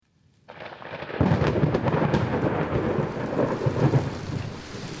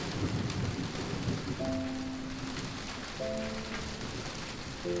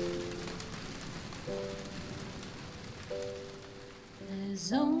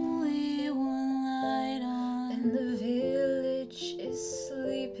and the village is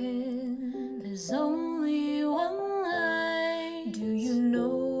sleeping. There's only one light. Do you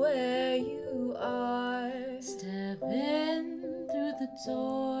know where you are? Step in through the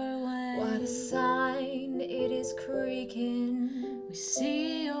doorway. What a sign, it is creaking. We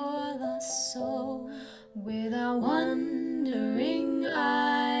see your lost soul with our wandering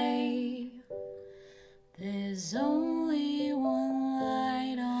eye. There's only one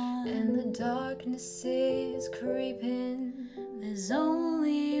light on, and the darkness is creeping. There's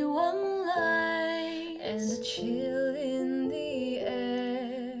only one light, and a chill in the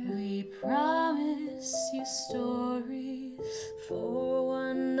air. We promise you stories for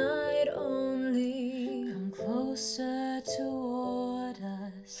one night only. Come closer toward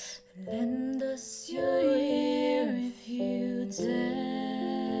us, lend us your ear if you dare.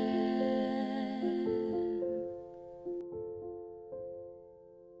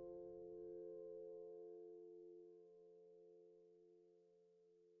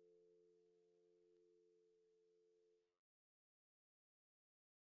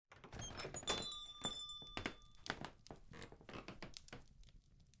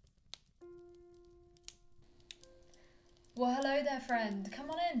 Well, hello there, friend. Come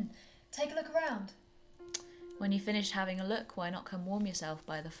on in. Take a look around. When you finished having a look, why not come warm yourself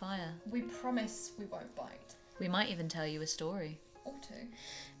by the fire? We promise we won't bite. We might even tell you a story. Or two.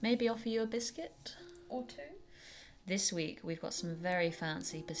 Maybe offer you a biscuit? Or two. This week we've got some very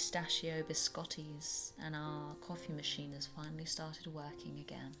fancy pistachio biscottis, and our coffee machine has finally started working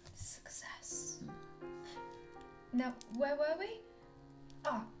again. Success. Now, where were we?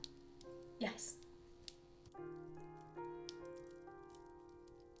 Ah, yes.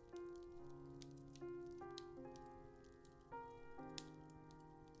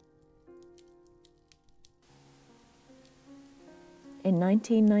 In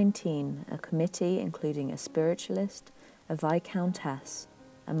 1919, a committee including a spiritualist, a viscountess,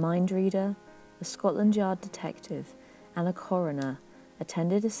 a mind reader, a Scotland Yard detective, and a coroner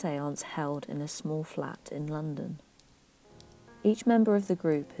attended a séance held in a small flat in London. Each member of the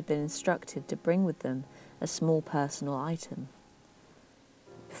group had been instructed to bring with them a small personal item.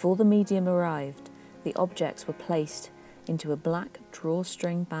 Before the medium arrived, the objects were placed into a black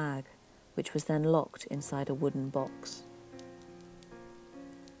drawstring bag, which was then locked inside a wooden box.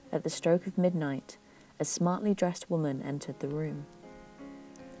 At the stroke of midnight, a smartly dressed woman entered the room.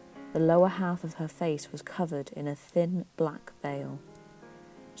 The lower half of her face was covered in a thin black veil.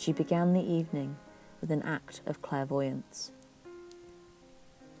 She began the evening with an act of clairvoyance.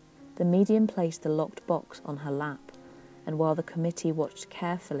 The medium placed the locked box on her lap, and while the committee watched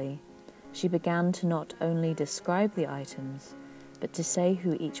carefully, she began to not only describe the items, but to say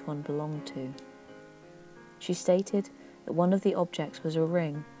who each one belonged to. She stated that one of the objects was a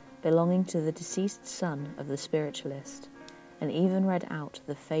ring belonging to the deceased son of the spiritualist, and even read out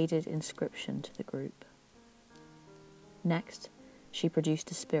the faded inscription to the group. Next, she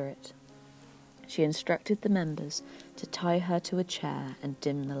produced a spirit. She instructed the members to tie her to a chair and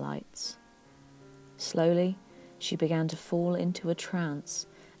dim the lights. Slowly, she began to fall into a trance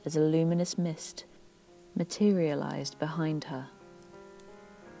as a luminous mist materialized behind her.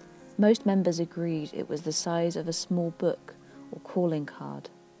 Most members agreed it was the size of a small book or calling card.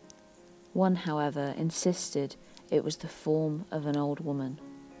 One, however, insisted it was the form of an old woman.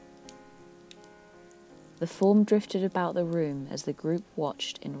 The form drifted about the room as the group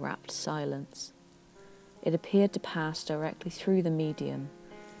watched in rapt silence. It appeared to pass directly through the medium,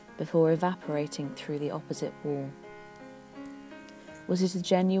 before evaporating through the opposite wall. Was it a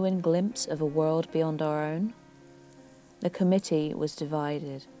genuine glimpse of a world beyond our own? The committee was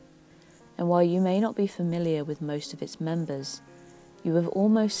divided, and while you may not be familiar with most of its members, you have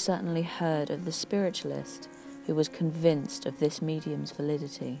almost certainly heard of the spiritualist who was convinced of this medium's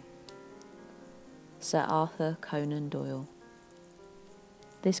validity. Sir Arthur Conan Doyle.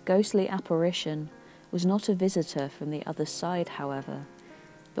 This ghostly apparition was not a visitor from the other side, however,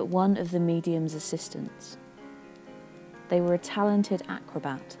 but one of the medium's assistants. They were a talented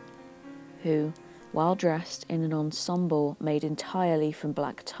acrobat who, while dressed in an ensemble made entirely from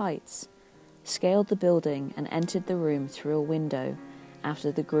black tights, scaled the building and entered the room through a window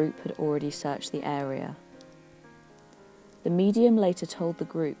after the group had already searched the area. The medium later told the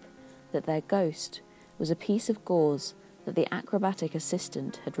group that their ghost was a piece of gauze that the acrobatic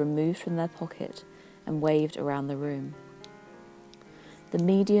assistant had removed from their pocket and waved around the room. The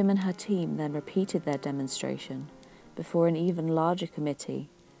medium and her team then repeated their demonstration before an even larger committee,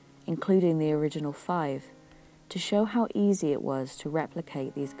 including the original 5, to show how easy it was to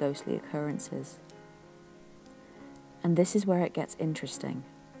replicate these ghostly occurrences. And this is where it gets interesting.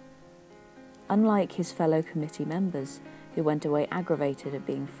 Unlike his fellow committee members, who went away aggravated at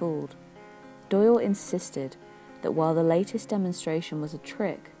being fooled, Doyle insisted that while the latest demonstration was a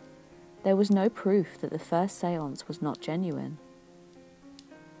trick, there was no proof that the first séance was not genuine.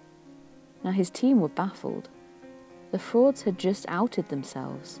 Now his team were baffled. The frauds had just outed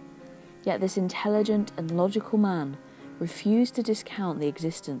themselves, yet this intelligent and logical man refused to discount the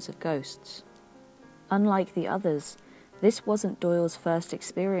existence of ghosts. Unlike the others, this wasn't Doyle's first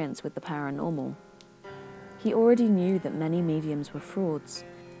experience with the paranormal. He already knew that many mediums were frauds,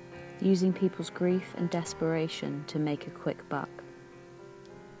 using people's grief and desperation to make a quick buck.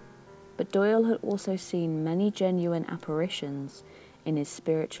 But Doyle had also seen many genuine apparitions in his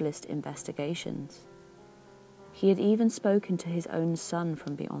spiritualist investigations. He had even spoken to his own son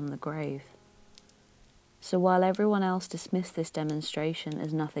from beyond the grave. So while everyone else dismissed this demonstration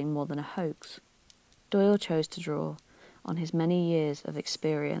as nothing more than a hoax, Doyle chose to draw on his many years of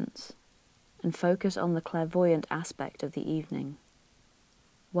experience and focus on the clairvoyant aspect of the evening.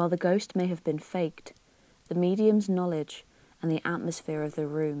 While the ghost may have been faked, the medium's knowledge and the atmosphere of the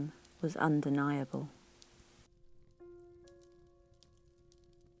room was undeniable.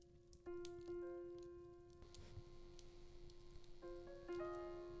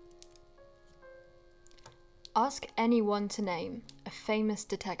 Ask anyone to name a famous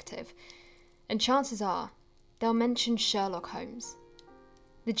detective, and chances are they'll mention Sherlock Holmes.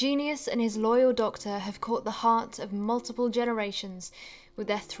 The genius and his loyal doctor have caught the heart of multiple generations with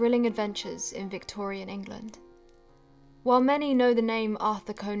their thrilling adventures in Victorian England. While many know the name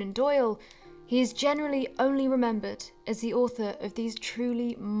Arthur Conan Doyle, he is generally only remembered as the author of these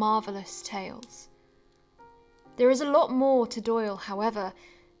truly marvellous tales. There is a lot more to Doyle, however,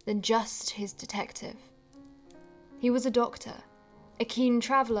 than just his detective. He was a doctor, a keen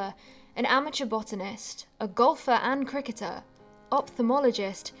traveller, an amateur botanist, a golfer and cricketer,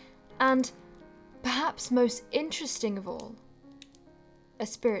 ophthalmologist, and, perhaps most interesting of all, a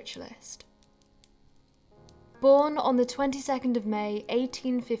spiritualist. Born on the 22nd of May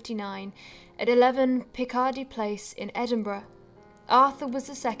 1859 at 11 Picardy Place in Edinburgh, Arthur was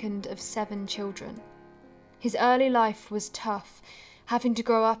the second of 7 children. His early life was tough, having to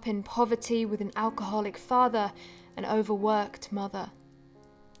grow up in poverty with an alcoholic father and overworked mother.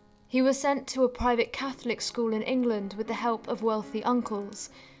 He was sent to a private Catholic school in England with the help of wealthy uncles.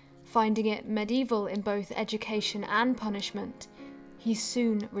 Finding it medieval in both education and punishment, he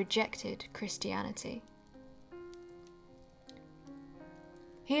soon rejected Christianity.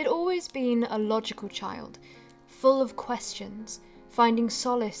 He had always been a logical child, full of questions, finding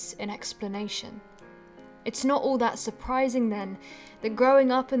solace in explanation. It's not all that surprising then that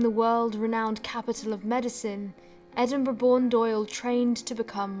growing up in the world-renowned capital of medicine, Edinburgh-born Doyle trained to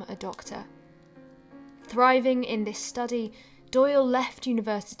become a doctor. Thriving in this study, Doyle left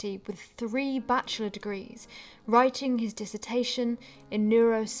university with 3 bachelor degrees, writing his dissertation in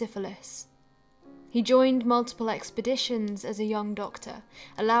neurosyphilis. He joined multiple expeditions as a young doctor,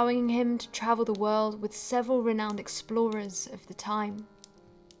 allowing him to travel the world with several renowned explorers of the time.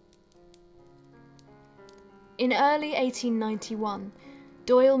 In early 1891,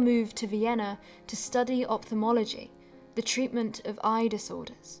 Doyle moved to Vienna to study ophthalmology, the treatment of eye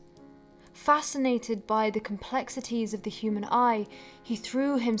disorders. Fascinated by the complexities of the human eye, he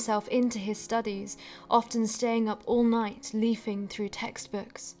threw himself into his studies, often staying up all night leafing through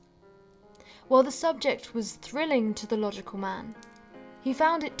textbooks. While the subject was thrilling to the logical man, he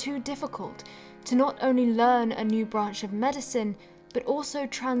found it too difficult to not only learn a new branch of medicine, but also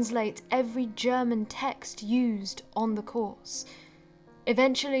translate every German text used on the course.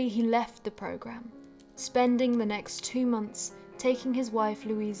 Eventually, he left the program, spending the next 2 months taking his wife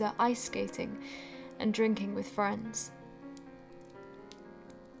Louisa ice skating and drinking with friends.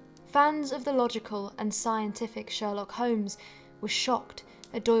 Fans of the logical and scientific Sherlock Holmes were shocked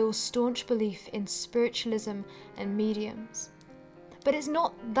at Doyle's staunch belief in spiritualism and mediums. But it's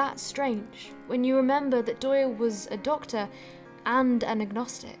not that strange when you remember that Doyle was a doctor and an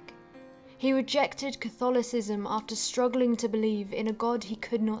agnostic. He rejected Catholicism after struggling to believe in a God he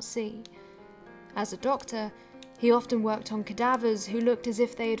could not see. As a doctor, he often worked on cadavers who looked as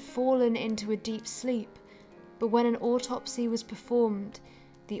if they had fallen into a deep sleep, but when an autopsy was performed,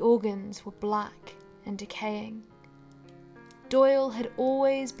 the organs were black and decaying. Doyle had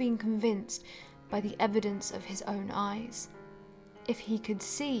always been convinced by the evidence of his own eyes. If he could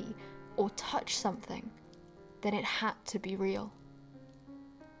see or touch something, then it had to be real.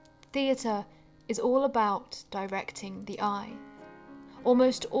 Theatre is all about directing the eye.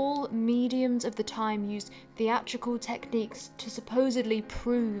 Almost all mediums of the time used theatrical techniques to supposedly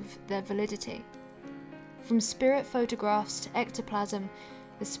prove their validity. From spirit photographs to ectoplasm,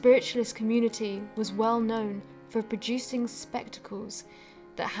 the spiritualist community was well known for producing spectacles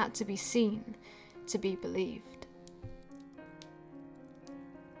that had to be seen to be believed.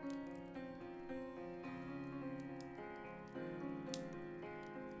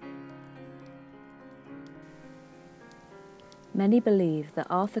 Many believe that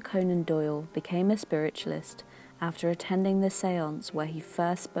Arthur Conan Doyle became a spiritualist after attending the séance where he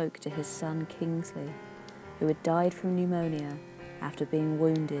first spoke to his son Kingsley, who had died from pneumonia after being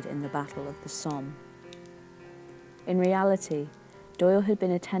wounded in the Battle of the Somme. In reality, Doyle had been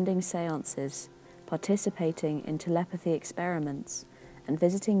attending séances, participating in telepathy experiments, and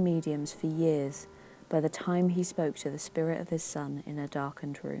visiting mediums for years by the time he spoke to the spirit of his son in a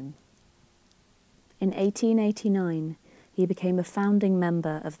darkened room. In 1889, he became a founding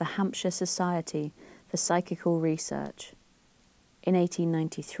member of the Hampshire Society for Psychical Research. In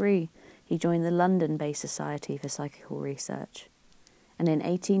 1893, he joined the London-based Society for Psychical Research. And in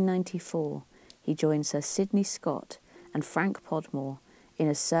 1894, he joined Sir Sidney Scott and Frank Podmore in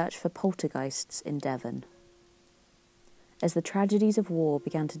a search for poltergeists in Devon. As the tragedies of war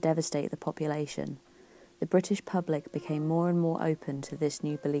began to devastate the population, the British public became more and more open to this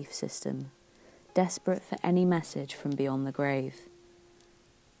new belief system, desperate for any message from beyond the grave.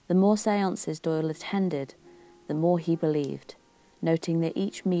 The more séances Doyle attended, the more he believed, noting that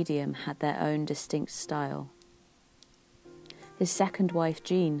each medium had their own distinct style. His second wife,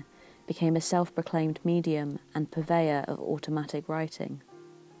 Jean, became a self-proclaimed medium and purveyor of automatic writing.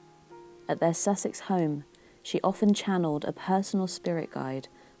 At their Sussex home, she often channeled a personal spirit guide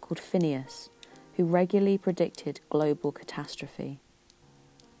called Phineas, who regularly predicted global catastrophe.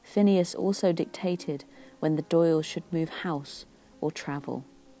 Phineas also dictated when the Doyles should move house or travel.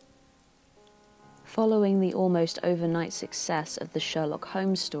 Following the almost overnight success of the Sherlock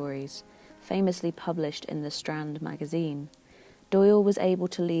Holmes stories, famously published in the Strand magazine, Doyle was able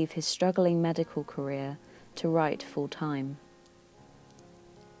to leave his struggling medical career to write full-time.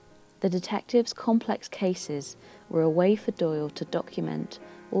 The detective's complex cases were a way for Doyle to document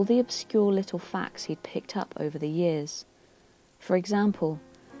all the obscure little facts he'd picked up over the years. For example,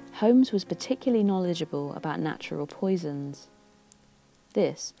 Holmes was particularly knowledgeable about natural poisons.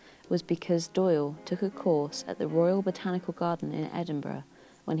 This was because Doyle took a course at the Royal Botanical Garden in Edinburgh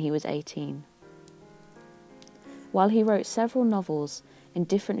when he was 18. While he wrote several novels in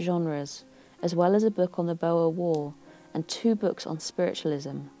different genres, as well as a book on the Boer War and 2 books on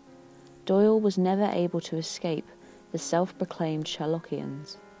spiritualism, Doyle was never able to escape the self-proclaimed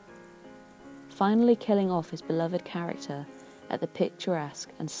Sherlockians. Finally killing off his beloved character at the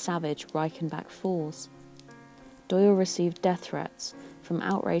picturesque and savage Reichenbach Falls, Doyle received death threats from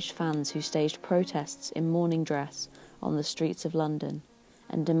outraged fans who staged protests in mourning dress on the streets of London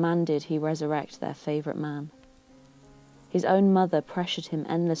and demanded he resurrect their favourite man. His own mother pressured him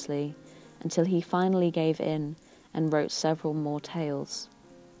endlessly until he finally gave in and wrote several more tales.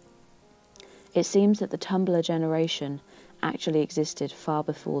 It seems that the Tumblr generation actually existed far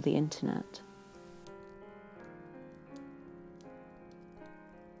before the internet.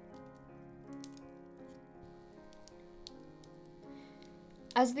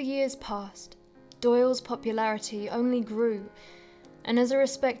 As the years passed, Doyle's popularity only grew, and as a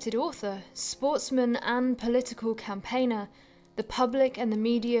respected author, sportsman and political campaigner, the public and the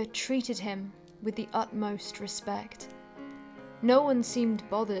media treated him with the utmost respect. No one seemed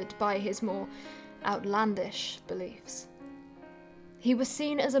bothered by his more outlandish beliefs. He was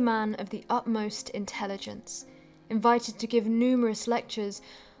seen as a man of the utmost intelligence, invited to give numerous lectures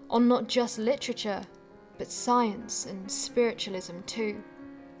on not just literature, but science and spiritualism too.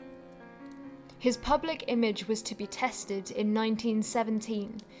 His public image was to be tested in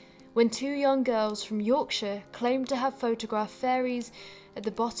 1917, when 2 young girls from Yorkshire claimed to have photographed fairies at the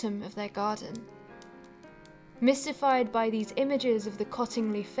bottom of their garden. Mystified by these images of the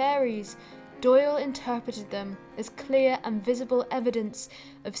Cottingley fairies, Doyle interpreted them as clear and visible evidence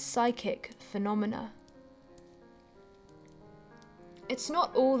of psychic phenomena. It's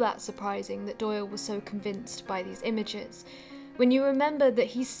not all that surprising that Doyle was so convinced by these images, when you remember that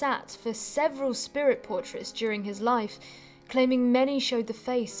he sat for several spirit portraits during his life, claiming many showed the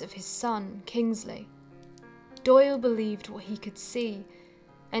face of his son, Kingsley. Doyle believed what he could see,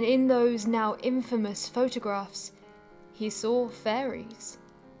 and in those now infamous photographs, he saw fairies.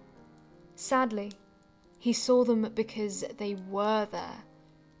 Sadly, he saw them because they were there.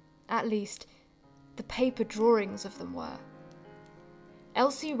 At least, the paper drawings of them were.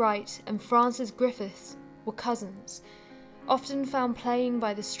 Elsie Wright and Frances Griffiths were cousins, often found playing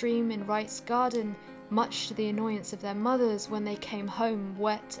by the stream in Wright's garden, much to the annoyance of their mothers when they came home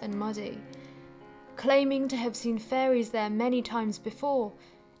wet and muddy. Claiming to have seen fairies there many times before,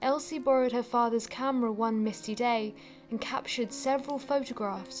 Elsie borrowed her father's camera one misty day and captured several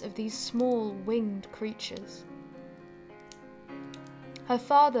photographs of these small winged creatures. Her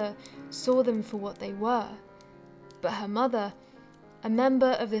father saw them for what they were, but her mother, a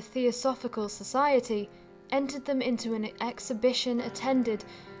member of the Theosophical Society, entered them into an exhibition attended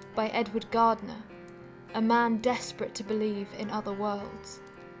by Edward Gardner, a man desperate to believe in other worlds.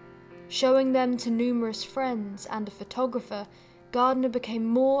 Showing them to numerous friends and a photographer, Gardner became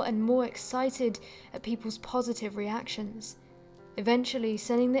more and more excited at people's positive reactions, eventually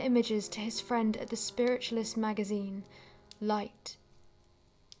sending the images to his friend at the spiritualist magazine, Light.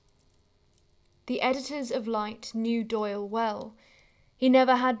 The editors of Light knew Doyle well. He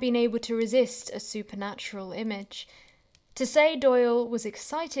never had been able to resist a supernatural image. To say Doyle was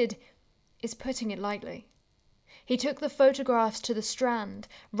excited is putting it lightly. He took the photographs to the Strand,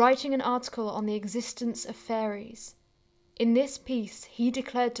 writing an article on the existence of fairies. In this piece, he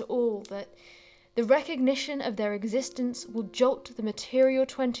declared to all that the recognition of their existence will jolt the material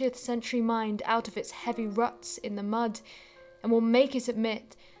 20th century mind out of its heavy ruts in the mud and will make it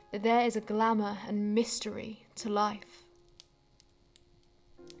admit that there is a glamour and mystery to life.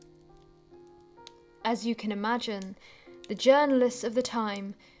 As you can imagine, the journalists of the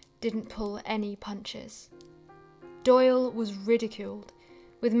time didn't pull any punches. Doyle was ridiculed,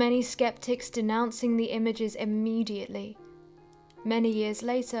 with many skeptics denouncing the images immediately. Many years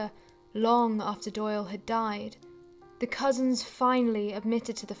later, long after Doyle had died, the cousins finally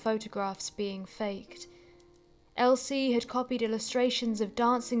admitted to the photographs being faked. Elsie had copied illustrations of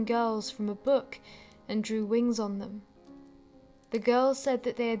dancing girls from a book and drew wings on them. The girls said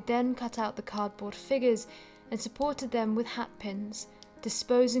that they had then cut out the cardboard figures and supported them with hat pins,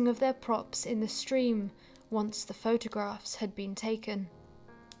 disposing of their props in the stream once the photographs had been taken.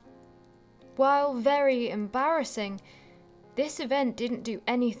 While very embarrassing, this event didn't do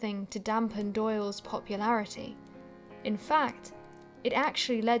anything to dampen Doyle's popularity. In fact, it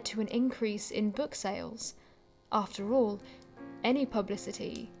actually led to an increase in book sales. After all, any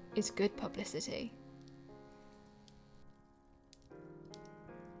publicity is good publicity.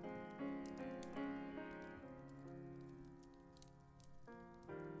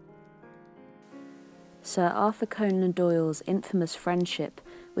 Sir Arthur Conan Doyle's infamous friendship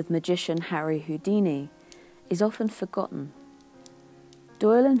with magician Harry Houdini is often forgotten.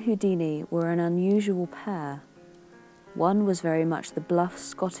 Doyle and Houdini were an unusual pair. One was very much the bluff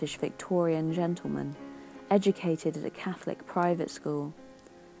Scottish Victorian gentleman, educated at a Catholic private school,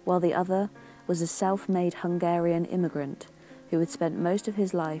 while the other was a self-made Hungarian immigrant who had spent most of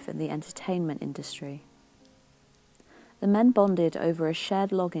his life in the entertainment industry. The men bonded over a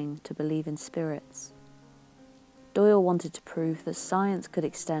shared longing to believe in spirits. Doyle wanted to prove that science could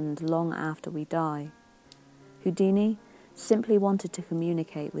extend long after we die. Houdini simply wanted to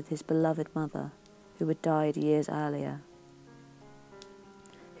communicate with his beloved mother, who had died years earlier.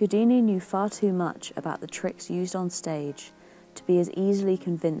 Houdini knew far too much about the tricks used on stage to be as easily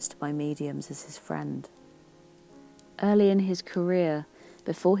convinced by mediums as his friend. Early in his career,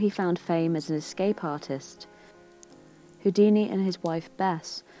 before he found fame as an escape artist, Houdini and his wife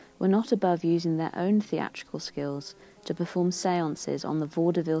Bess were not above using their own theatrical skills to perform seances on the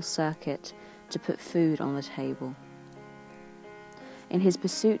vaudeville circuit to put food on the table. In his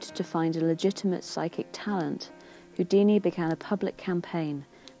pursuit to find a legitimate psychic talent, Houdini began a public campaign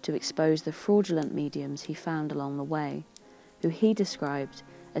to expose the fraudulent mediums he found along the way, who he described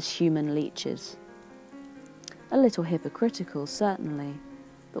as human leeches. A little hypocritical, certainly,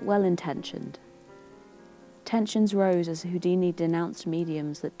 but well-intentioned. Tensions rose as Houdini denounced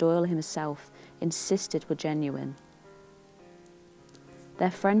mediums that Doyle himself insisted were genuine.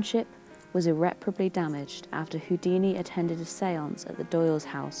 Their friendship was irreparably damaged after Houdini attended a séance at the Doyles'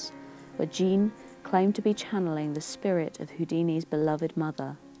 house, where Jean claimed to be channeling the spirit of Houdini's beloved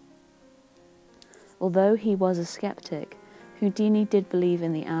mother. Although he was a skeptic, Houdini did believe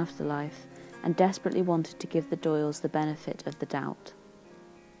in the afterlife and desperately wanted to give the Doyles the benefit of the doubt.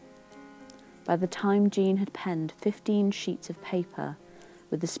 By the time Jean had penned 15 sheets of paper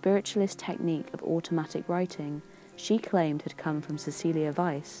with the spiritualist technique of automatic writing she claimed had come from Cecilia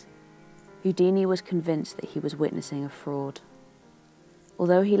Weiss, Houdini was convinced that he was witnessing a fraud.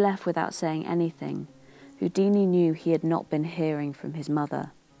 Although he left without saying anything, Houdini knew he had not been hearing from his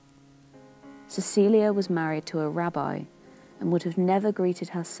mother. Cecilia was married to a rabbi and would have never greeted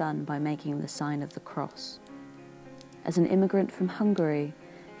her son by making the sign of the cross. As an immigrant from Hungary,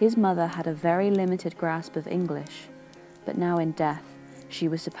 his mother had a very limited grasp of English, but now in death, she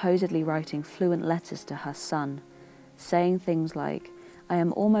was supposedly writing fluent letters to her son, saying things like, I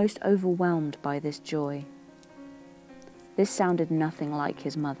am almost overwhelmed by this joy." This sounded nothing like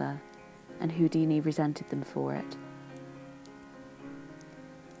his mother, and Houdini resented them for it.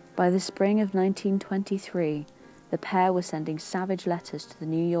 By the spring of 1923, the pair were sending savage letters to the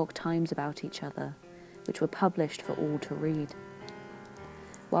New York Times about each other, which were published for all to read.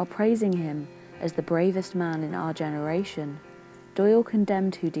 While praising him as the bravest man in our generation, Doyle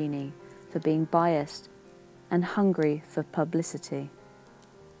condemned Houdini for being biased and hungry for publicity.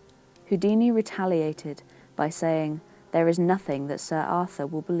 Houdini retaliated by saying, "There is nothing that Sir Arthur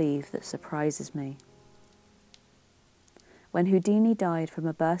will believe that surprises me." When Houdini died from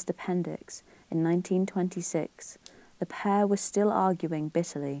a burst appendix in 1926, the pair were still arguing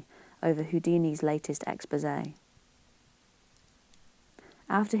bitterly over Houdini's latest exposé.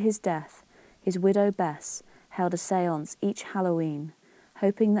 After his death, his widow Bess held a séance each Halloween,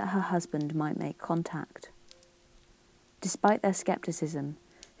 hoping that her husband might make contact. Despite their skepticism,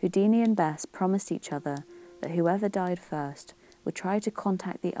 Houdini and Bess promised each other that whoever died first would try to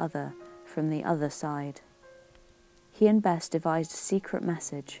contact the other from the other side. He and Bess devised a secret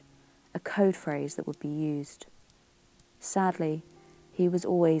message, a code phrase that would be used. Sadly, he was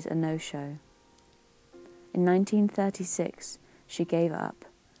always a no-show. In 1936, she gave up,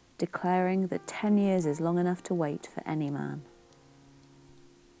 declaring that 10 years is long enough to wait for any man.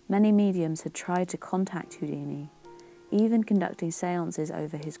 Many mediums had tried to contact Houdini, even conducting séances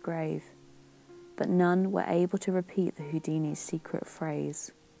over his grave, but none were able to repeat the Houdini's secret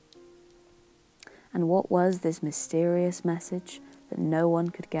phrase. And what was this mysterious message that no one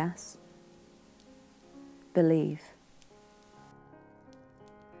could guess? Believe.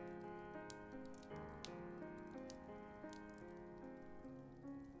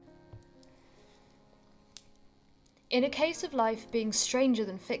 In a case of life being stranger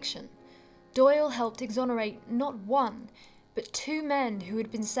than fiction, Doyle helped exonerate not one, but 2 men who had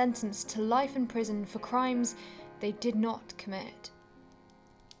been sentenced to life in prison for crimes they did not commit.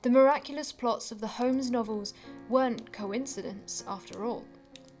 The miraculous plots of the Holmes novels weren't coincidence, after all.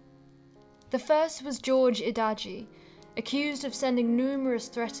 The first was George Idagi, accused of sending numerous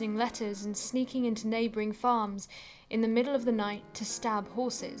threatening letters and sneaking into neighbouring farms in the middle of the night to stab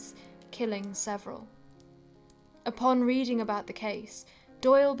horses, killing several. Upon reading about the case,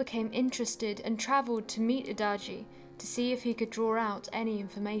 Doyle became interested and travelled to meet Idagi to see if he could draw out any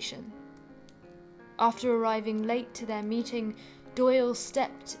information. After arriving late to their meeting, Doyle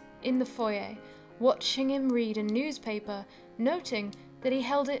stepped in the foyer, watching him read a newspaper, noting that he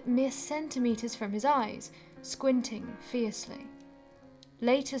held it mere centimetres from his eyes, squinting fiercely.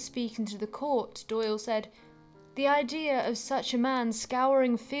 Later speaking to the court, Doyle said, "The idea of such a man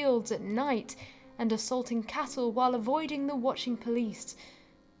scouring fields at night and assaulting cattle while avoiding the watching police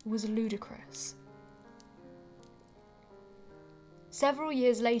was ludicrous." Several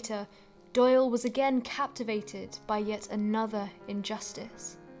years later, Doyle was again captivated by yet another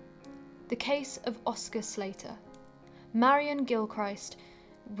injustice. The case of Oscar Slater. Marion Gilchrist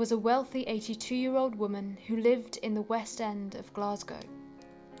was a wealthy 82-year-old woman who lived in the West End of Glasgow.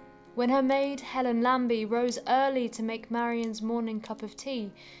 When her maid, Helen Lambie, rose early to make Marion's morning cup of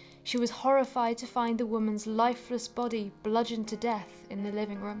tea, she was horrified to find the woman's lifeless body bludgeoned to death in the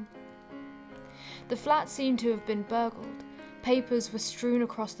living room. The flat seemed to have been burgled. Papers were strewn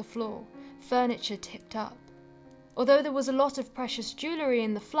across the floor, furniture tipped up. Although there was a lot of precious jewellery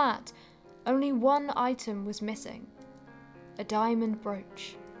in the flat, only one item was missing: a diamond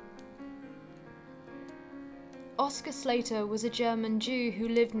brooch. Oscar Slater was a German Jew who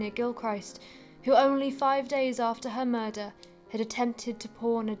lived near Gilchrist, who only 5 days after her murder had attempted to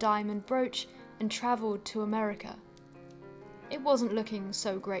pawn a diamond brooch and travelled to America. It wasn't looking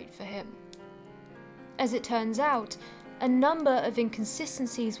so great for him. As it turns out, a number of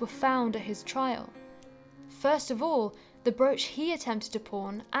inconsistencies were found at his trial. First of all, the brooch he attempted to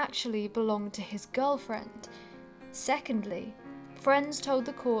pawn actually belonged to his girlfriend. Secondly, friends told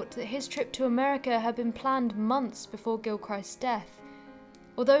the court that his trip to America had been planned months before Gilchrist's death.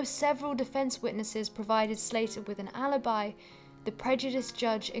 Although several defense witnesses provided Slater with an alibi, the prejudiced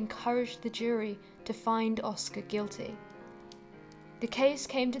judge encouraged the jury to find Oscar guilty. The case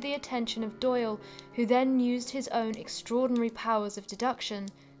came to the attention of Doyle, who then used his own extraordinary powers of deduction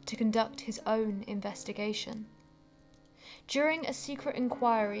to conduct his own investigation. During a secret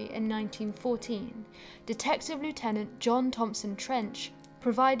inquiry in 1914, Detective Lieutenant John Thompson Trench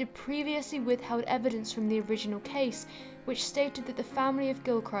provided previously withheld evidence from the original case, which stated that the family of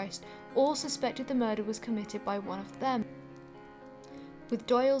Gilchrist all suspected the murder was committed by one of them. With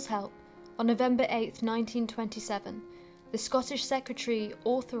Doyle's help, on November 8, 1927, the Scottish Secretary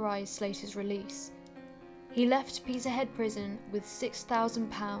authorised Slater's release. He left Peterhead Prison with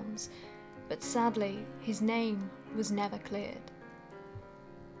 £6,000, but sadly, his name was never cleared.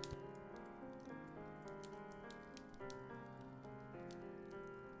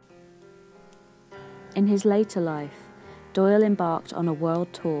 In his later life, Doyle embarked on a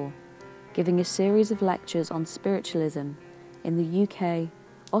world tour, giving a series of lectures on spiritualism in the UK,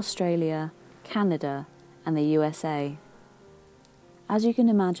 Australia, Canada, and the USA. As you can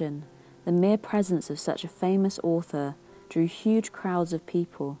imagine, the mere presence of such a famous author drew huge crowds of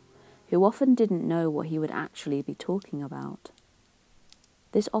people who often didn't know what he would actually be talking about.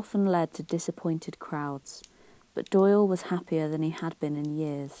 This often led to disappointed crowds, but Doyle was happier than he had been in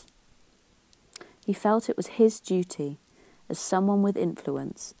years. He felt it was his duty, as someone with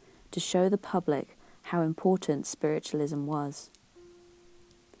influence, to show the public how important spiritualism was.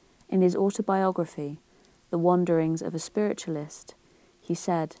 In his autobiography, The Wanderings of a Spiritualist, he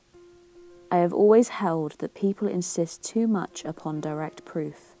said, "I have always held that people insist too much upon direct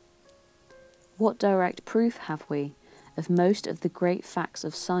proof. What direct proof have we of most of the great facts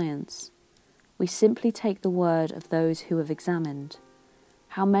of science? We simply take the word of those who have examined.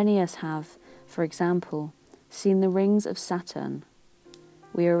 How many of us have, for example, seen the rings of Saturn?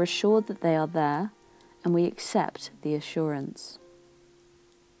 We are assured that they are there, and we accept the assurance."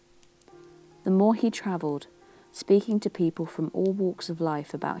 The more he travelled, speaking to people from all walks of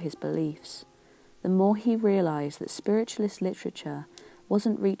life about his beliefs, the more he realised that spiritualist literature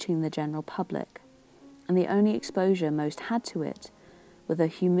wasn't reaching the general public, and the only exposure most had to it were the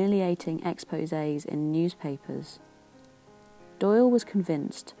humiliating exposés in newspapers. Doyle was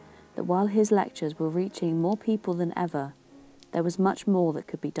convinced that while his lectures were reaching more people than ever, there was much more that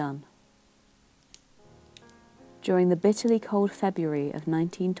could be done. During the bitterly cold February of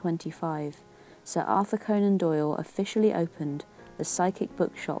 1925, Sir Arthur Conan Doyle officially opened the Psychic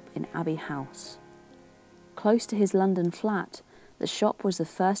Bookshop in Abbey House. Close to his London flat, the shop was the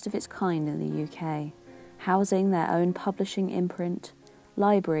first of its kind in the UK, housing their own publishing imprint,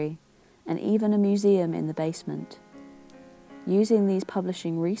 library, and even a museum in the basement. Using these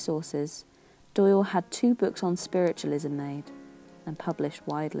publishing resources, Doyle had 2 books on spiritualism made and published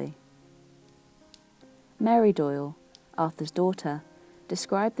widely. Mary Doyle, Arthur's daughter,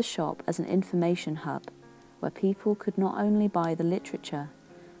 described the shop as an information hub where people could not only buy the literature,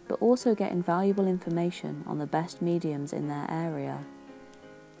 but also get invaluable information on the best mediums in their area.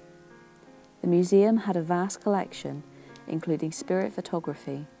 The museum had a vast collection, including spirit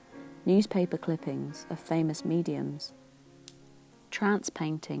photography, newspaper clippings of famous mediums, trance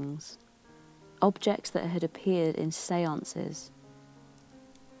paintings, objects that had appeared in séances.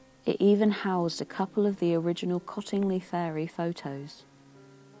 It even housed a couple of the original Cottingley Fairy photos.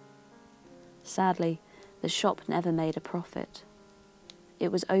 Sadly, the shop never made a profit.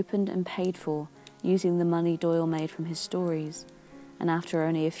 It was opened and paid for using the money Doyle made from his stories, and after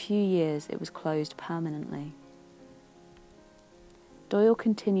only a few years it was closed permanently. Doyle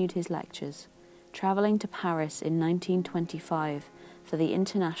continued his lectures, travelling to Paris in 1925 for the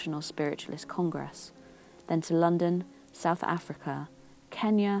International Spiritualist Congress, then to London, South Africa,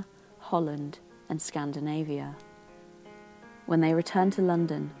 Kenya, Holland, and Scandinavia. When they returned to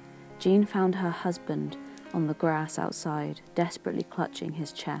London, Jean found her husband on the grass outside, desperately clutching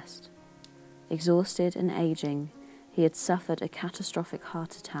his chest. Exhausted and aging, he had suffered a catastrophic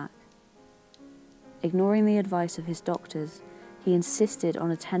heart attack. Ignoring the advice of his doctors, he insisted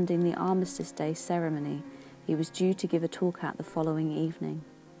on attending the Armistice Day ceremony he was due to give a talk at the following evening.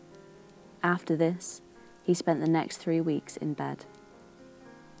 After this, he spent the next 3 weeks in bed.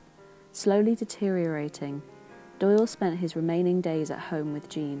 Slowly deteriorating, Doyle spent his remaining days at home with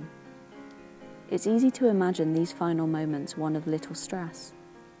Jean. It's easy to imagine these final moments one of little stress.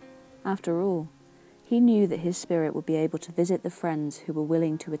 After all, he knew that his spirit would be able to visit the friends who were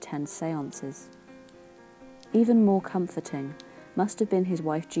willing to attend séances. Even more comforting must have been his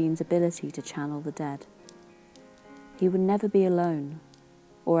wife Jean's ability to channel the dead. He would never be alone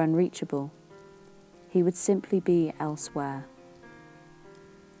or unreachable. He would simply be elsewhere.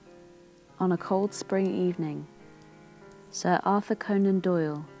 On a cold spring evening, Sir Arthur Conan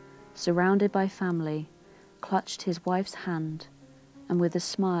Doyle, surrounded by family, clutched his wife's hand and with a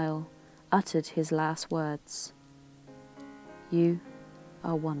smile uttered his last words. "You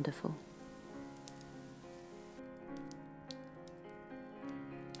are wonderful."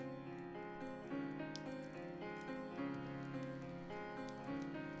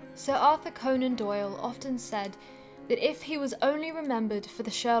 Sir Arthur Conan Doyle often said that if he was only remembered for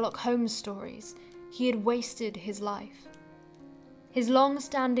the Sherlock Holmes stories, he had wasted his life. His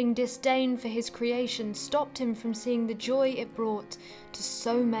long-standing disdain for his creation stopped him from seeing the joy it brought to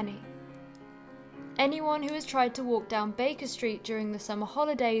so many. Anyone who has tried to walk down Baker Street during the summer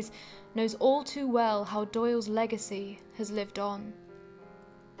holidays knows all too well how Doyle's legacy has lived on.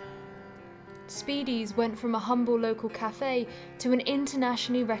 Speedy's went from a humble local cafe to an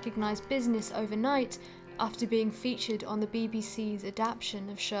internationally recognised business overnight after being featured on the BBC's adaptation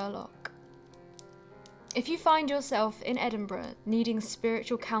of Sherlock. If you find yourself in Edinburgh needing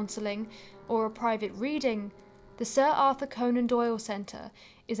spiritual counselling or a private reading, the Sir Arthur Conan Doyle Centre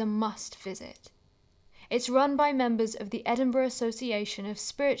is a must visit. It's run by members of the Edinburgh Association of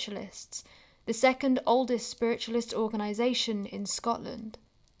Spiritualists, the second oldest spiritualist organisation in Scotland.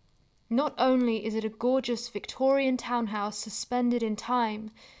 Not only is it a gorgeous Victorian townhouse suspended in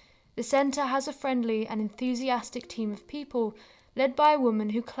time, the centre has a friendly and enthusiastic team of people led by a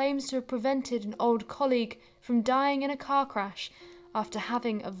woman who claims to have prevented an old colleague from dying in a car crash after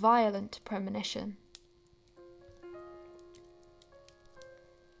having a violent premonition.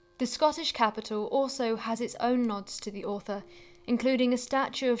 The Scottish capital also has its own nods to the author, including a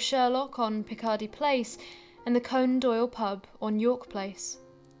statue of Sherlock on Piccadilly Place and the Conan Doyle pub on York Place.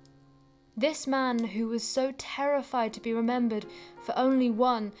 This man, who was so terrified to be remembered for only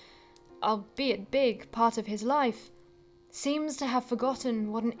one, albeit big, part of his life, seems to have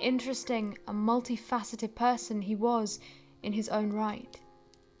forgotten what an interesting and multifaceted person he was in his own right.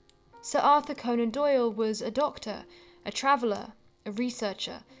 Sir Arthur Conan Doyle was a doctor, a traveller, a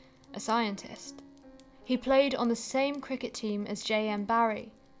researcher, a scientist. He played on the same cricket team as J.M.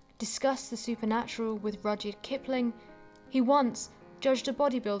 Barrie, discussed the supernatural with Rudyard Kipling. He once judged a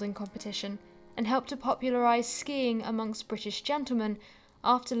bodybuilding competition and helped to popularise skiing amongst British gentlemen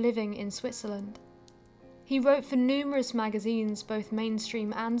after living in Switzerland. He wrote for numerous magazines, both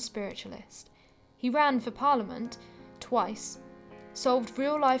mainstream and spiritualist. He ran for Parliament twice, solved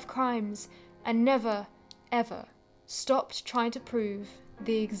real-life crimes, and never, ever stopped trying to prove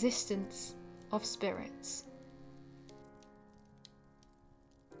the existence of spirits.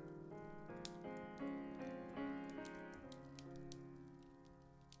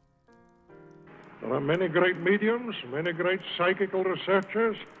 There are many great mediums, many great psychical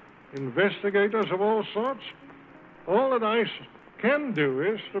researchers, investigators of all sorts. All that I can do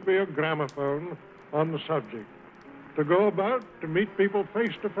is to be a gramophone on the subject, to go about, to meet people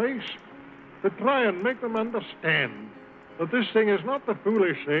face to face, to try and make them understand that this thing is not the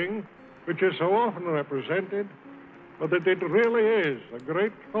foolish thing which is so often represented, but that it really is a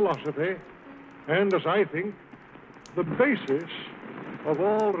great philosophy and, as I think, the basis of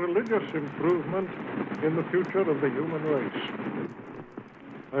all religious improvement in the future of the human race.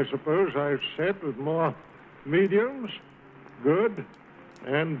 I suppose I've said with more mediums, good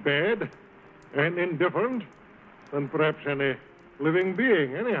and bad and indifferent, than perhaps any living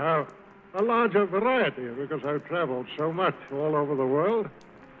being. Anyhow, a larger variety, because I've traveled so much all over the world,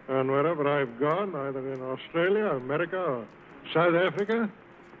 and wherever I've gone, either in Australia, America, or South Africa,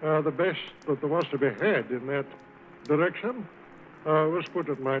 the best that there was to be had in that direction was put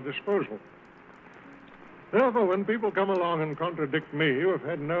at my disposal. Therefore, when people come along and contradict me, who have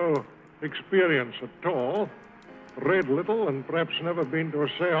had no experience at all, read little, and perhaps never been to a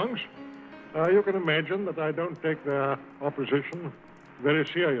seance, you can imagine that I don't take their opposition very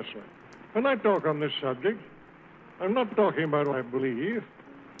seriously. When I talk on this subject, I'm not talking about what I believe.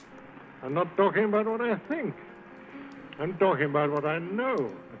 I'm not talking about what I think. I'm talking about what I know.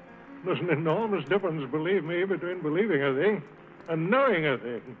 There's an enormous difference, believe me, between believing a thing and knowing a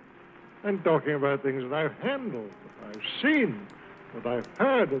thing. I'm talking about things that I've handled, that I've seen, that I've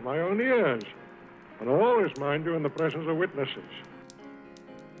heard with my own ears, and always, mind you, in the presence of witnesses.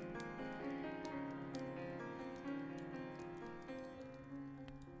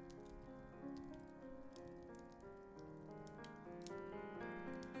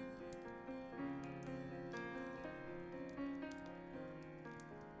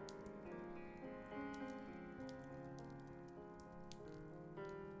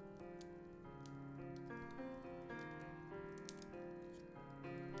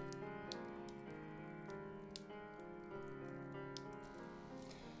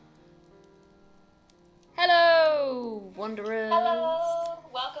 Hello, Wanderers. Hello!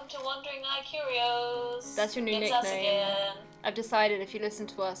 Welcome to Wandering Eye Curios. That's your new It's nickname. us again. I've decided if you listen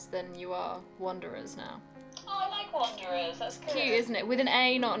to us, then you are Wanderers now. Oh, I like Wanderers. That's good. Cute, isn't it? With an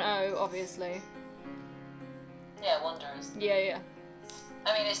A, not an O, obviously. Yeah, Wanderers. Yeah.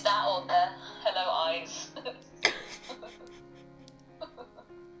 I mean, it's that or hello eyes.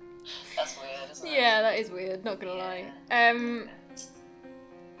 That's weird, isn't it? Yeah, that is weird, not gonna lie.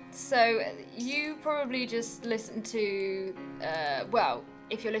 So, you probably just listened to, well,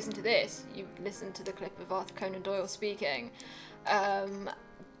 if you're listening to this, you listened to the clip of Arthur Conan Doyle speaking.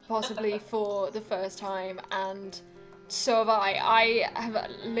 possibly for the first time, and so have I. I have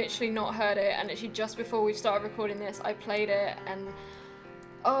literally not heard it, and literally just before we started recording this, I played it, and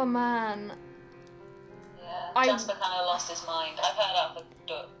oh man. Yeah, Jasper kind of lost his mind. I've heard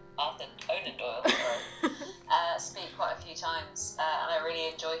Arthur Conan Doyle speak quite a few times, and I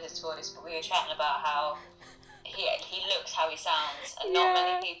really enjoy his voice, but we were chatting about how he looks how he sounds, and not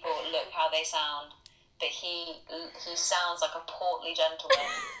many people look how they sound, but he sounds like a portly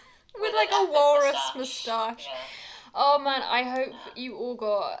gentleman with like a walrus moustache. Yeah. Oh man, I hope you all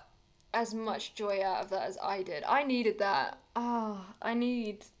got as much joy out of that as I did. I needed that. I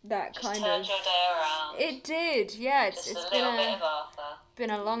need that Just kind turned of. your day around. It did, yeah. It's Just a been little bit of Arthur.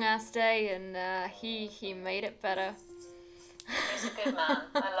 been a long ass day, and he made it better. He's a good man.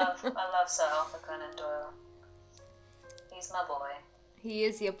 I love Sir Arthur Conan Doyle. He's my boy. He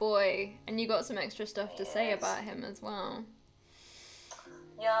is your boy, and you got some extra stuff to say about him as well.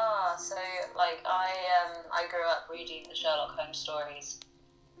 Yeah, so like I grew up reading the Sherlock Holmes stories,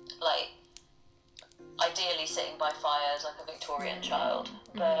 like ideally sitting by fires like a Victorian child.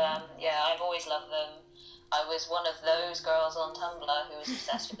 But I've always loved them. I was one of those girls on Tumblr who was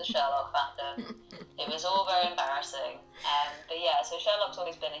obsessed with the Sherlock fandom. It was all very embarrassing. But yeah, so Sherlock's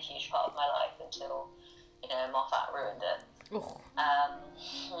always been a huge part of my life until, Moffat ruined it.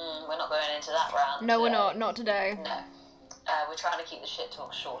 We're not going into that round. No, we're not. Not today. No. We're trying to keep the shit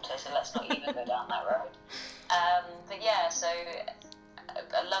talk shorter, so let's not even go down that road. But yeah, so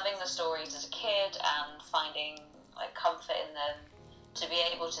loving the stories as a kid and finding like comfort in them, to be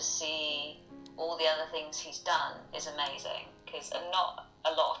able to see all the other things he's done is amazing, because not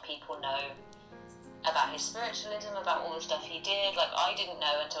a lot of people know about his spiritualism, about all the stuff he did. Like, I didn't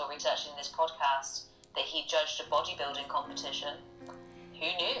know until researching this podcast that he judged a bodybuilding competition. Who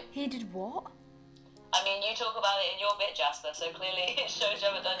knew? He did what? I mean, you talk about it in your bit, Jasper, so clearly it shows you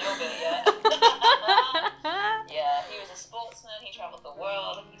haven't done your bit yet. Yeah, he was a sportsman, he travelled the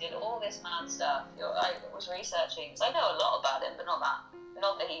world, he did all this mad stuff. I was researching, so I know a lot about him, but not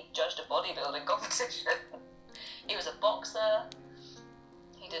that he judged a bodybuilding competition. He was a boxer,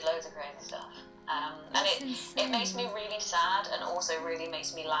 he did loads of crazy stuff. And it makes me really sad, and also really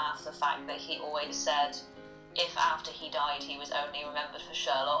makes me laugh, the fact that he always said if after he died he was only remembered for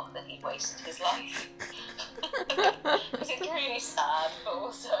Sherlock, then he'd wasted his life. Because it's really sad, but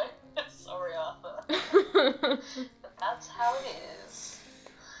also, sorry Arthur. But that's how it is.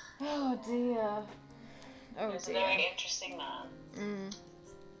 Oh dear. He was a very interesting man.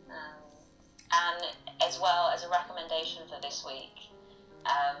 And as well as a recommendation for this week,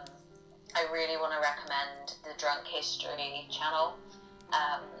 I really want to recommend the Drunk History channel.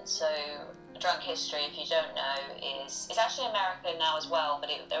 So Drunk History, if you don't know, it's actually American now as well, but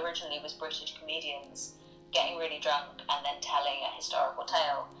it originally was British comedians getting really drunk and then telling a historical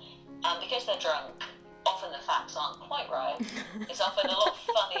tale. And because they're drunk, often the facts aren't quite right. It's often a lot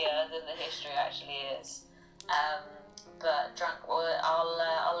funnier than the history actually is. But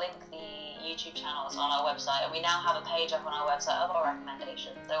I'll link the YouTube channels on our website, and we now have a page up on our website of our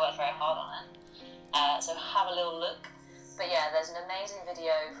recommendations. They worked very hard on it. So have a little look. But yeah, there's an amazing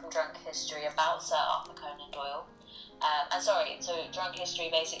video from Drunk History about Sir Arthur Conan Doyle. So Drunk History,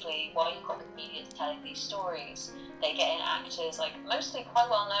 basically, while you've got the comedians telling these stories, they get in actors, like mostly quite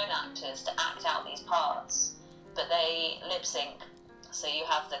well-known actors, to act out these parts, but they lip-sync, so you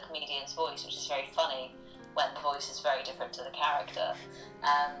have the comedian's voice, which is very funny when the voice is very different to the character.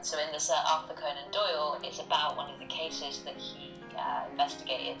 So in the Sir Arthur Conan Doyle, it's about one of the cases that he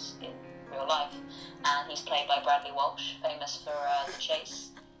investigated in real life, and he's played by Bradley Walsh, famous for The Chase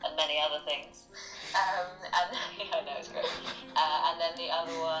and many other things. And yeah, I know, it's great. And then the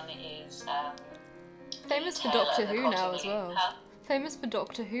other one is famous for Taylor, Doctor the Who now as Cottony. well. Huh? Famous for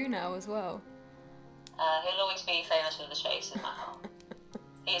Doctor Who now as well. He'll always be famous for The Chase in my heart.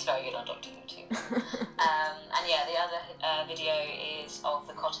 He's very good on Doctor Who too. And yeah, the other video is of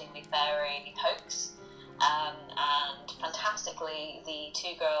the Cottingley Fairy hoax. And fantastically, the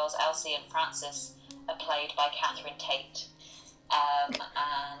two girls, Elsie and Frances, are played by Catherine Tate. And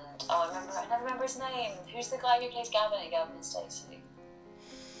I never remember his name. Who's the guy who plays Gavin in Gavin and Stacey?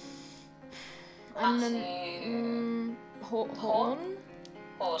 Matthew Horn?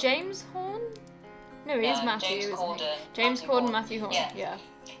 Horn. James Horn? No, it is Matthew, James isn't Corden. he? James Matthew Corden, Horn. Matthew Horn. Yeah.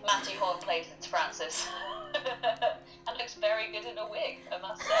 Matthew Horn plays Francis. And looks very good in a wig, I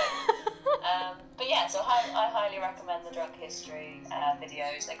must say. But yeah, so I highly recommend the Drunk History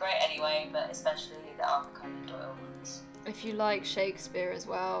videos. They're great anyway, but especially the Arthur Conan Doyle ones. If you like Shakespeare as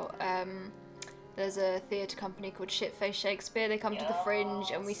well, There's a theatre company called Shitface Shakespeare. They come to the Fringe,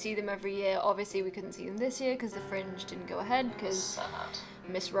 and we see them every year. Obviously, we couldn't see them this year because the Fringe didn't go ahead because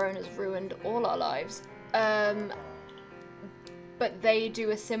Miss Rona's ruined all our lives. But they do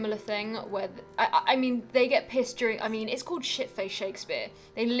a similar thing where, I mean, they get pissed during, I mean, it's called Shitface Shakespeare.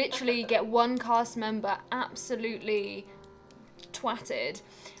 They literally get one cast member absolutely twatted.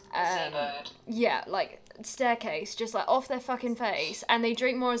 Yeah, like, staircase, just like off their fucking face, and they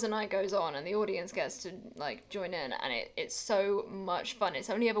drink more as the night goes on, and the audience gets to like join in, and it's so much fun. It's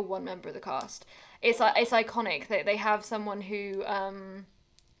only ever one member of the cast. It's iconic that they have someone who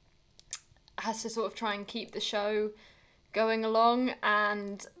has to sort of try and keep the show going along,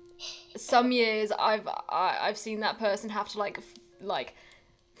 and some years I've seen that person have to like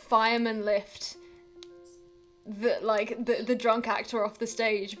fireman lift the drunk actor off the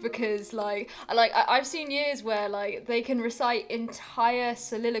stage, because I've seen years where like they can recite entire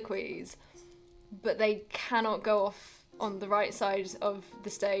soliloquies but they cannot go off on the right side of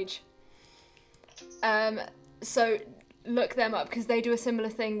the stage. So look them up, because they do a similar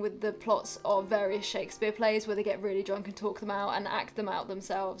thing with the plots of various Shakespeare plays where they get really drunk and talk them out and act them out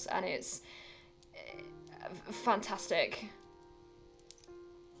themselves, and it's fantastic.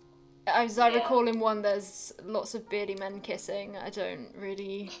 As I recall, in one there's lots of beardy men kissing. I don't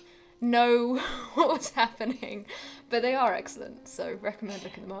really know what was happening, but they are excellent, so recommend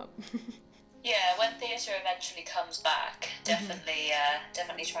looking them up. Yeah, when theatre eventually comes back, definitely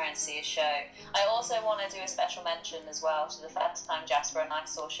try and see a show. I also want to do a special mention as well to the first time Jasper and I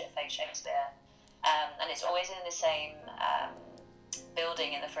saw Shitface Shakespeare, and it's always in the same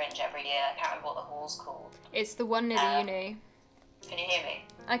building in the Fringe every year. I can't remember what the hall's called. It's the one near the uni. Can you hear me?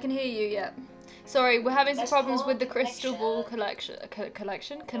 I can hear you, yeah. Sorry, we're having some problems with the Crystal Ball Connection.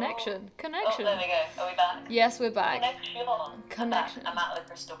 connection. Oh, there we go. Are we back? Yes, we're back. Connection. I'm out of the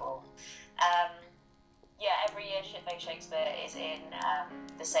Crystal Ball. Yeah, every year Shitface Shakespeare is in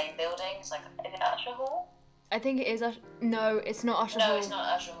the same building. It's like, is it Usher Hall? I think it is No, it's not Usher Hall. No, it's not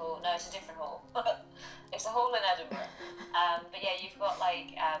Usher Hall. No, it's a different hall. It's a hall in Edinburgh. But yeah, you've got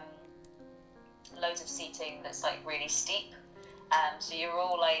like loads of seating that's like really steep. So you're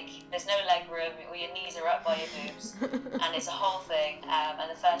all like, there's no leg room, or your knees are up by your boobs, and it's a whole thing. And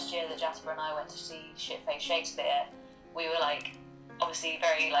the first year that Jasper and I went to see Shitface Shakespeare, we were like, obviously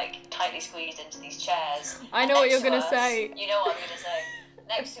very like tightly squeezed into these chairs. I know what you're gonna say. You know what I'm gonna say.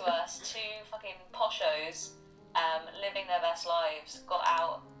 Next to us, two fucking poshos, living their best lives, got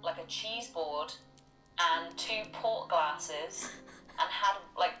out like a cheese board and two port glasses, and had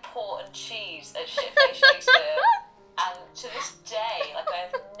like port and cheese at Shitface Shakespeare. And to this day, like,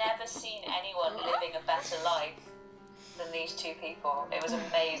 I've never seen anyone living a better life than these two people. It was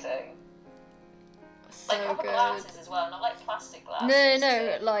amazing. So like proper good. glasses as well, not like plastic glasses.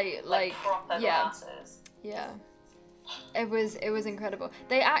 No, like proper yeah. glasses. Yeah. It was incredible.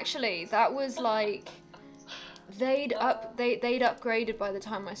 They actually, that was like, they'd upgraded by the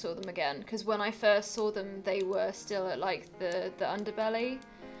time I saw them again, because when I first saw them they were still at like the underbelly.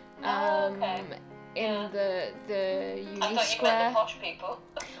 Okay. In the uni I thought square. You meant the posh people.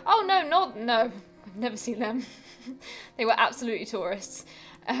 Oh no, I've never seen them. They were absolutely tourists.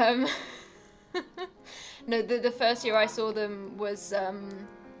 No, the first year I saw them was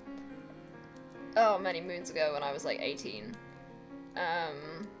many moons ago when I was like 18.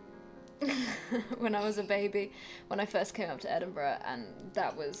 When I was a baby, when I first came up to Edinburgh, and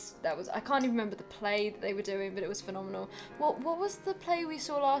that was I can't even remember the play that they were doing, but it was phenomenal. What was the play we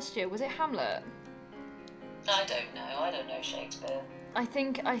saw last year? Was it Hamlet? I don't know Shakespeare. I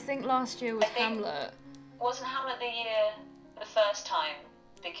think last year was Hamlet. Wasn't Hamlet the first time?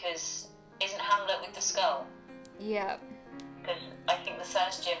 Because isn't Hamlet with the skull? Yeah. Because I think the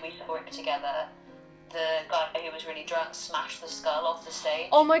first year we saw it together, the guy who was really drunk smashed the skull off the stage.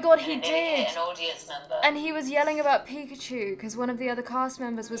 Oh my god, he and did! Hit an audience member. And he was yelling about Pikachu because one of the other cast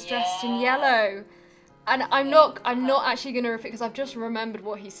members was dressed in yellow. And I'm not actually going to repeat, because I've just remembered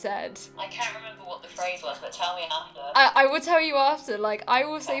what he said. I can't remember what the phrase was, but tell me after. I will tell you after. Like, I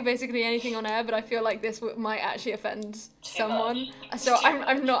will say basically anything on air, but I feel like this might actually offend someone. So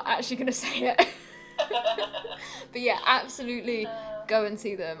I'm not actually going to say it. But yeah, absolutely go and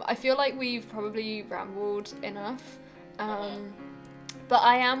see them. I feel like we've probably rambled enough. But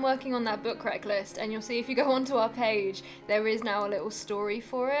I am working on that book rec list, and you'll see if you go onto our page, there is now a little story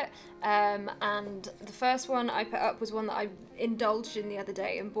for it. And the first one I put up was one that I indulged in the other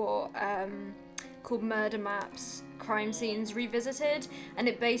day and bought, called Murder Maps, Crime Scenes Revisited. And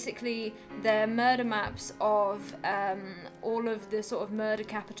it basically, they're murder maps of all of the sort of murder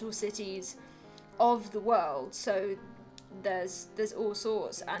capital cities of the world. So there's all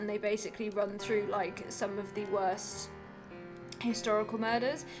sorts, and they basically run through like some of the worst historical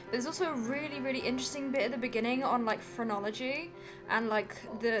murders. But there's also a really, really interesting bit at the beginning on like phrenology and like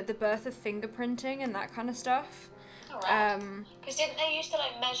the birth of fingerprinting and that kind of stuff. Alright. Because didn't they used to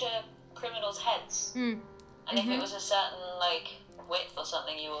like measure criminals' heads? And if it was a certain like width or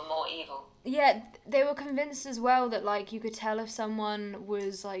something, you were more evil. Yeah, they were convinced as well that like you could tell if someone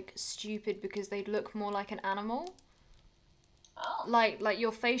was like stupid because they'd look more like an animal. Oh. Like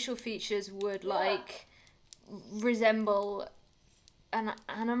your facial features would like resemble an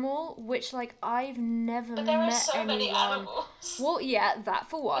animal, which like I've never But there met are so anyone. many animals. Well, yeah, that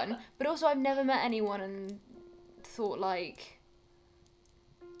for one, but also I've never met anyone and thought like,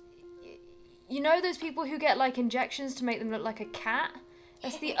 you know, those people who get like injections to make them look like a cat.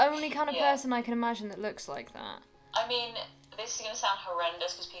 That's the only kind of person I can imagine that looks like that. I mean, this is going to sound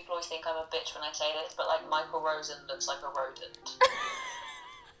horrendous because people always think I'm a bitch when I say this, but like Michael Rosen looks like a rodent.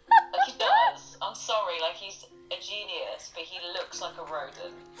 Like he does. I'm sorry, like he's a genius, but he looks like a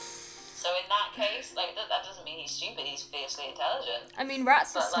rodent. So in that case, like that doesn't mean he's stupid. He's fiercely intelligent. I mean,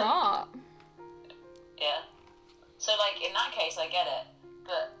 rats are But, like, smart. Yeah. So like in that case, I get it,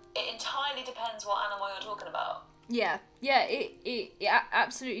 but it entirely depends what animal you're talking about. Yeah, it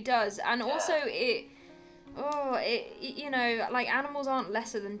absolutely does, and also it, you know, like animals aren't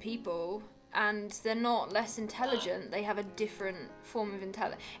lesser than people, and they're not less intelligent. They have a different form of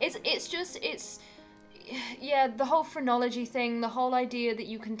intelligence. It's the whole phrenology thing, the whole idea that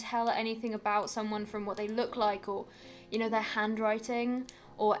you can tell anything about someone from what they look like, or, you know, their handwriting,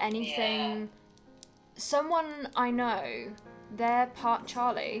 or anything. Yeah. Someone I know,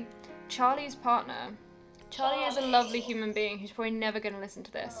 Charlie's partner. Charlie is a lovely human being who's probably never going to listen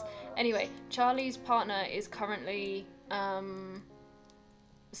to this. Anyway, Charlie's partner is currently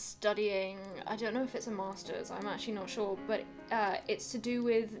studying, I don't know if it's a master's, I'm actually not sure, but it's to do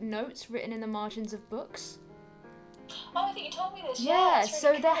with notes written in the margins of books. Oh, I think you told me this. Yeah, really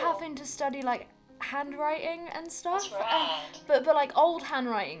so cool. They're having to study like handwriting and stuff. That's rad. But like old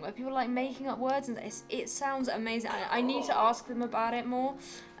handwriting where people are like making up words, and it sounds amazing. I need to ask them about it more.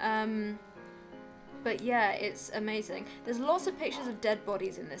 But yeah, it's amazing. There's lots of pictures of dead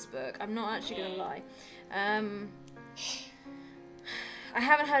bodies in this book. I'm not actually going to lie. I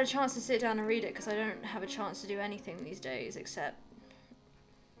haven't had a chance to sit down and read it because I don't have a chance to do anything these days except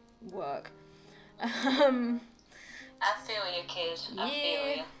work. I feel you, kid. I feel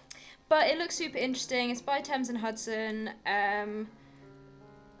you. But it looks super interesting. It's by Thames and Hudson.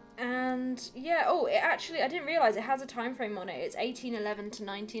 And yeah, I didn't realise it has a time frame on it. It's 1811 to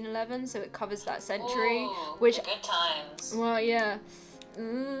 1911, so it covers that century. Ooh, which good times. Well, yeah. For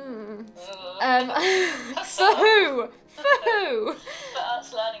who? For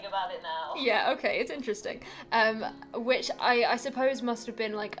us learning about it now. Yeah, okay, it's interesting. Which I suppose must have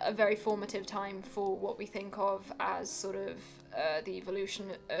been like a very formative time for what we think of as sort of the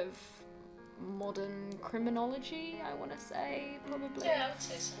evolution of modern criminology, I want to say, probably. Yeah, I would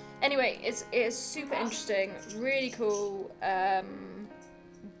say so. Anyway, it's super interesting, really cool.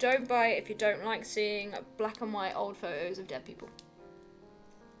 Don't buy it if you don't like seeing black and white old photos of dead people.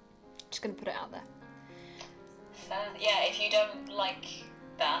 Just gonna put it out there. Yeah, if you don't like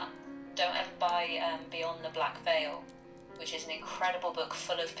that, don't ever buy Beyond the Black Veil, which is an incredible book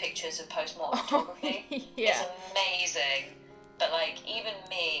full of pictures of post-mortem photography. Yeah. It's amazing. But like even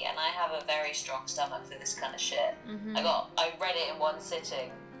me, and I have a very strong stomach for this kind of shit. Mm-hmm. I read it in one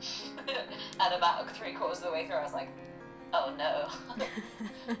sitting, and about 3/4 of the way through, I was like, oh no.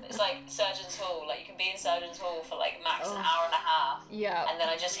 It's like Surgeon's Hall. Like you can be in Surgeon's Hall for like max an hour and a half. Yeah. And then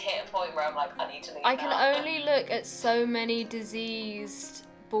I just hit a point where I'm like, I need to leave. I can only look at so many diseased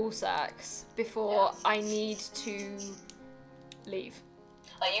ball sacks before I need to leave.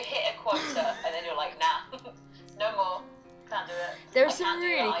 Like you hit a quota, and then you're like, nah, no more. Can't do it. There's I some can't do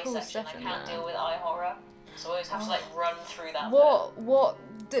really eye cool section. stuff I in can't there. deal with eye horror, so I always have to like run through that.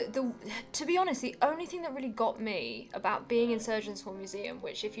 To be honest, the only thing that really got me about being in Surgeons Hall Museum,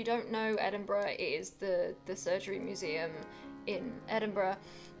 which if you don't know Edinburgh, it is the surgery museum in Edinburgh,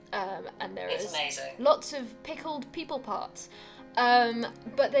 and there It's is amazing. lots of pickled people parts.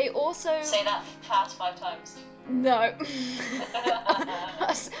 But they also Say that fast 5 times. no.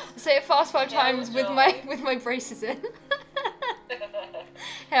 Say it fast 5 times with joy. my braces in.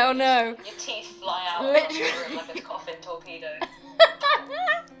 Hell no. Your teeth fly out Literally. like a coffin torpedo.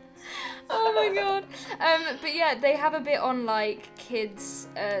 Oh my god. But yeah, they have a bit on like kids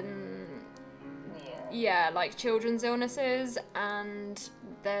and like children's illnesses and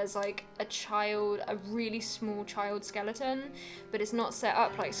there's like a really small child skeleton, but it's not set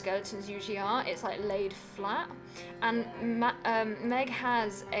up like skeletons usually are. It's like laid flat, and Meg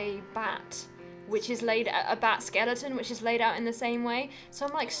has a bat, which is a bat skeleton, which is laid out in the same way. So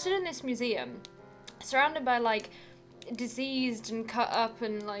I'm like stood in this museum, surrounded by like diseased and cut up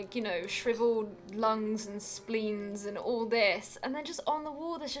and like, you know, shriveled lungs and spleens and all this, and then just on the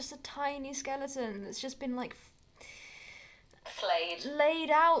wall there's just a tiny skeleton that's just been like laid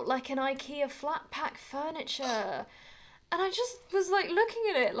out like an IKEA flat pack furniture, and I just was like looking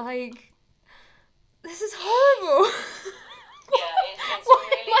at it like, this is horrible. Yeah, it's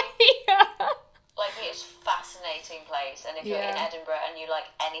really like it's a fascinating place, and if you're in Edinburgh and you like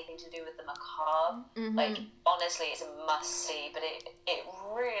anything to do with the macabre, like honestly it's a must see, but it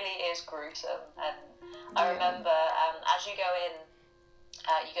really is gruesome. And I remember as you go in,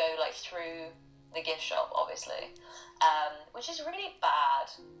 you go like through the gift shop obviously, which is really bad.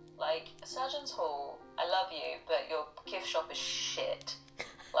 Like, Surgeons Hall, I love you, but your gift shop is shit.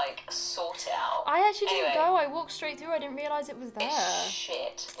 Like, sort it out. I actually didn't go. I walked straight through. I didn't realise it was there. It's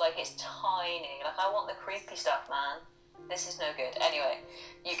shit. Like, it's tiny. Like, I want the creepy stuff, man. This is no good. Anyway,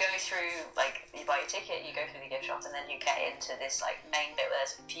 you go through, like, you buy your ticket, you go through the gift shops, and then you get into this, like, main bit where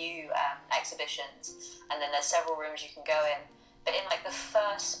there's a few exhibitions, and then there's several rooms you can go in. But in, like, the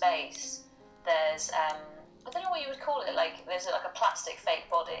first space, there's, I don't know what you would call it, like, there's, like, a plastic fake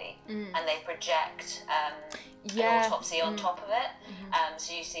body, and they project an autopsy on top of it.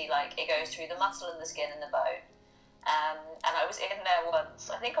 So you see, like, it goes through the muscle and the skin and the bone. And I was in there once,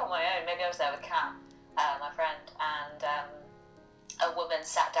 I think on my own, maybe I was there with Kat, my friend, and a woman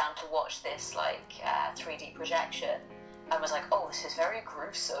sat down to watch this, like, 3D projection, and was like, oh, this is very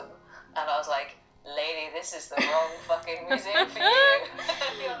gruesome. And I was like, lady, this is the wrong fucking museum for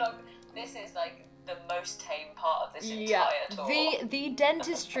you. You're not, this is, like, the most tame part of this entire tour. The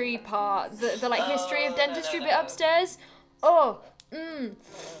dentistry part, the like history of dentistry bit upstairs.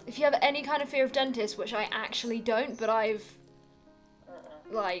 If you have any kind of fear of dentists, which I actually don't, but I've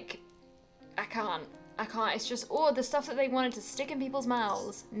like, I can't. It's just the stuff that they wanted to stick in people's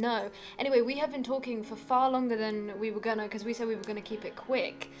mouths. No. Anyway, we have been talking for far longer than we were gonna, because we said we were gonna keep it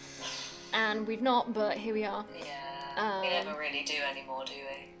quick, and we've not. But here we are. Yeah. We never really do anymore, do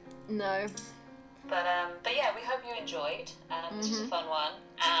we? No. But yeah, we hope you enjoyed. This was a fun one.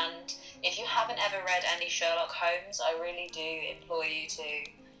 And if you haven't ever read any Sherlock Holmes, I really do implore you to.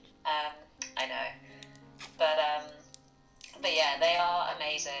 I know, but yeah, they are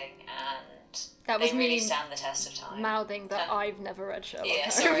amazing, and that they was really me stand the test of time. Mouthing that I've never read Sherlock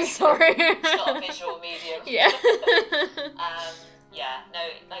Holmes. Sorry. Sorry. It's not a visual medium. Yeah. Yeah, no,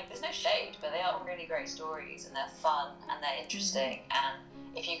 like, there's no shade, but they are really great stories, and they're fun, and they're interesting, and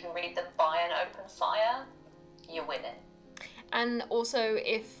if you can read them by an open fire, you're winning. And also,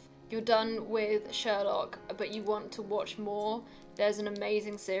 if you're done with Sherlock, but you want to watch more, there's an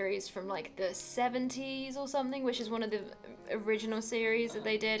amazing series from, like, the 70s or something, which is one of the original series that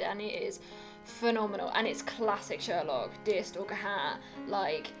they did, and it is phenomenal, and it's classic Sherlock, Deerstalker hat,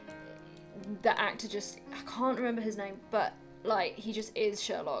 like, the actor just, I can't remember his name, but like, he just is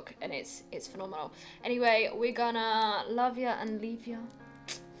Sherlock, and it's phenomenal. Anyway, we're gonna love ya and leave ya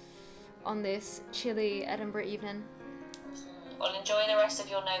on this chilly Edinburgh evening. Well, enjoy the rest of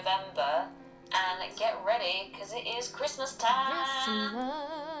your November, and get ready, because it is Christmas time!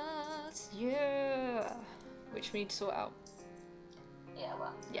 Christmas, yeah! Which we need to sort out. Yeah,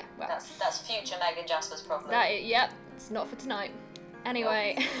 well. Yeah, well. That's future Meg and Jasper's problem. Yep, it's not for tonight.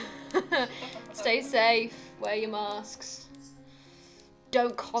 Anyway, stay safe, wear your masks.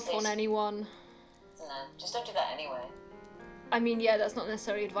 Don't cough on anyone. No, just don't do that anyway. I mean, yeah, that's not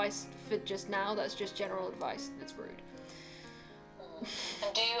necessarily advice for just now, that's just general advice. It's rude.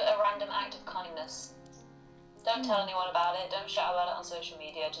 And do a random act of kindness. Don't tell anyone about it, don't shout about it on social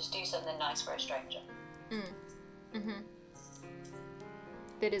media, just do something nice for a stranger.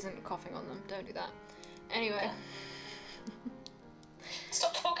 That isn't coughing on them, don't do that. Anyway. Yeah.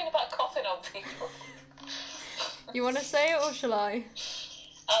 Stop talking about coughing on people. You want to say it or shall I?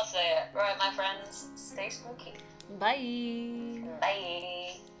 I'll say it. Right, my friends, stay spooky. Bye.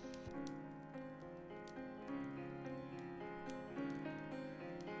 Bye.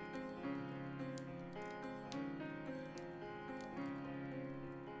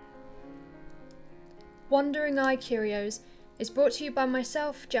 Wandering Eye Curios is brought to you by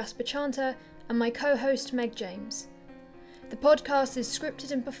myself, Jasper Chanter, and my co-host Meg James. The podcast is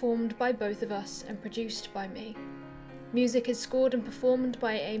scripted and performed by both of us and produced by me. Music is scored and performed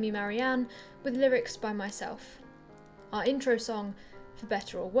by Amy Marianne, with lyrics by myself. Our intro song, For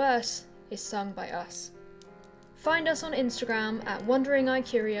Better or Worse, is sung by us. Find us on Instagram at Wandering Eye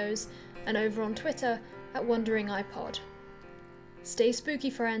Curios and over on Twitter at Wandering Eye Pod. Stay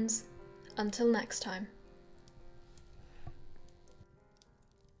spooky, friends. Until next time.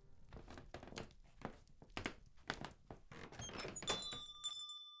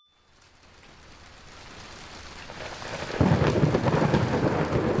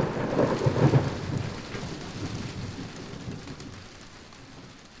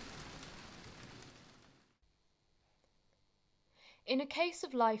 In a case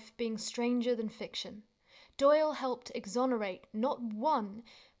of life being stranger than fiction, Doyle helped exonerate not one,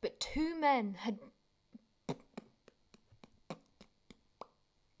 but two men had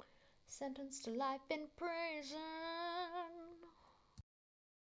sentenced to life in prison.